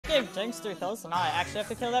gave Jinx 3 kills, so now I actually have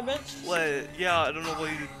to kill that bitch? Well, yeah, I don't know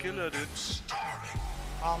why you didn't kill her, dude.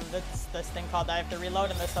 That's this thing called I have to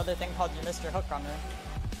reload and this other thing called you missed your hook on her.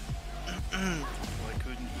 I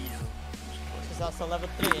couldn't eat her. She's also level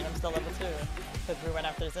 3 and I'm still level 2. Because we went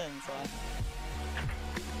after Zin, so.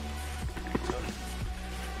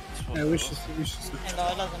 Yeah, we should. And though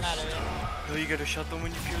it doesn't matter. No, you get a shot them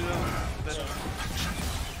when you kill them. Better.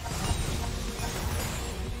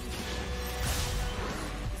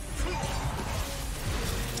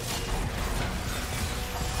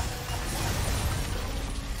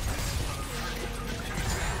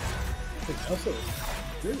 Also,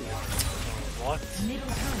 really? What? Dude,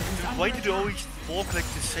 why did you always walk like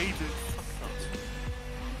this? Say, dude. Fuck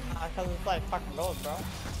that. Because it's like fucking gold, bro.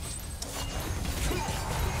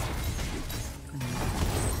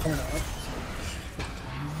 Turn up.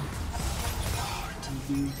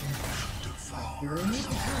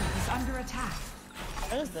 Is under attack.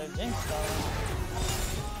 Where's the Jinx though?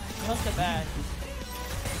 She must get back.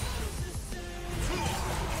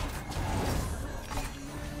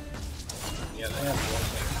 Yeah, they have one.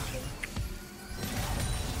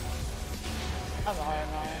 That's a hard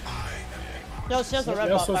no. Yo, she has a red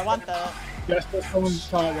buff. I want that. Yes, there's someone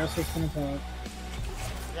top. Yes, there's someone top.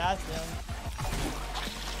 Yeah, I see him.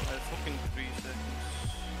 Fucking 3 seconds.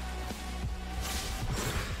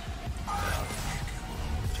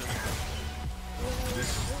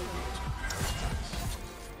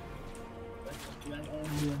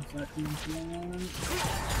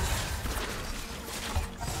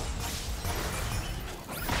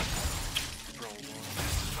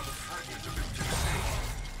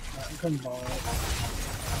 Come on.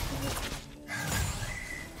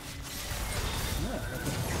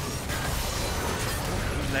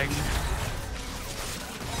 Leg.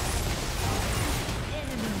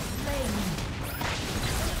 Enemy slain.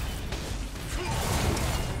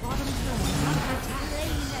 Bottom turret under attack.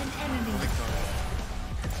 Slain an enemy.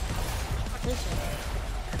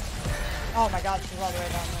 Oh my god, she's all the way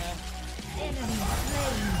down there. Enemy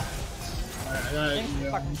slain. Jinx is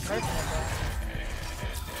fucking searching it, bro.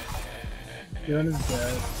 Gun is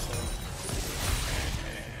dead. So.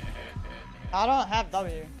 I don't have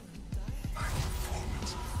W.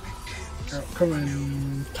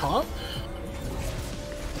 Coming top?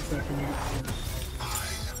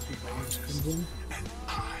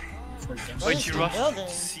 Wait, she rushed building?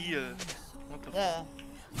 Seal. What the Yeah.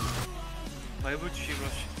 Why would she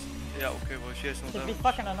rush? Yeah, okay, well she has no It'd be damage.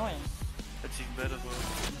 fucking annoying. That's even better for her.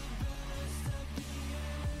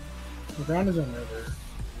 The ground is on river.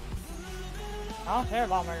 I don't care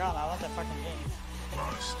about Morgana, I want that fucking game.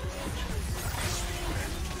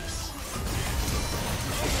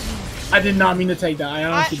 I did not mean to take that. I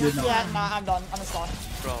honestly did not. Yeah, nah, I'm done. I'm installed.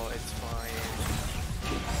 Bro, it's fine.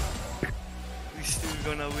 We still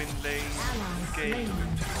gonna win lane game.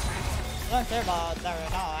 I don't care about that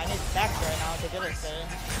right now. I need stacks right now to get us there.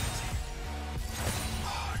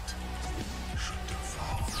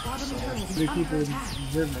 Bottom turret is Three under people in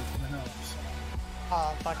attack. river coming out.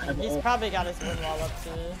 Oh, fucking. He's probably got his win wall up too.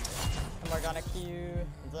 And Morgana Q,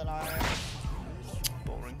 Zenar.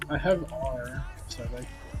 Boring. I have R, so like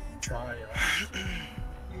try.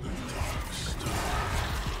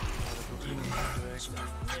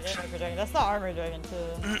 That's the armor dragon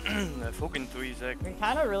too. Fucking 3 seconds. We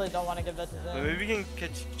kind of really don't want to give that to But them. maybe we can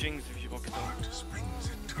catch Jinx if you walk it down.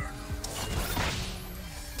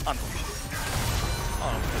 Ah, no.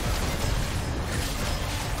 Oh, no.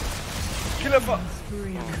 Kill her!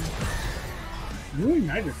 You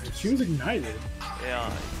ignited her. She was ignited. Yeah.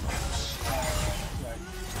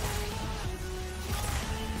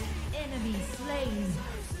 Enemy slain.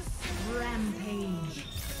 Rampage.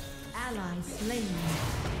 Ally slain.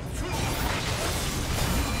 You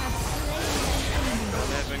have slain an enemy. Don't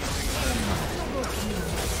have anything left. Double kill.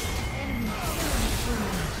 Enemy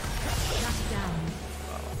killing. Shut down.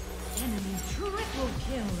 Enemy triple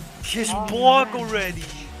kill. She's Borg already!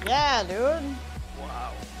 Yeah, dude.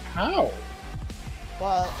 Wow. How?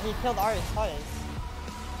 Well, he killed Ari twice.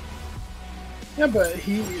 Yeah, but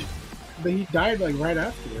he died like right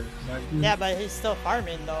afterwards. Like, Yeah, but he's still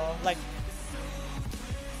farming though. Like,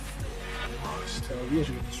 so we have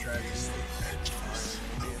to get distracted.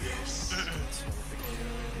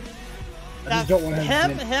 I just don't want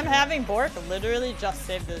him having Bork literally just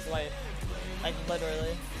saved his life. Like,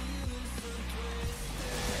 literally.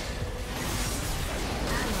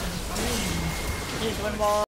 He's win wall.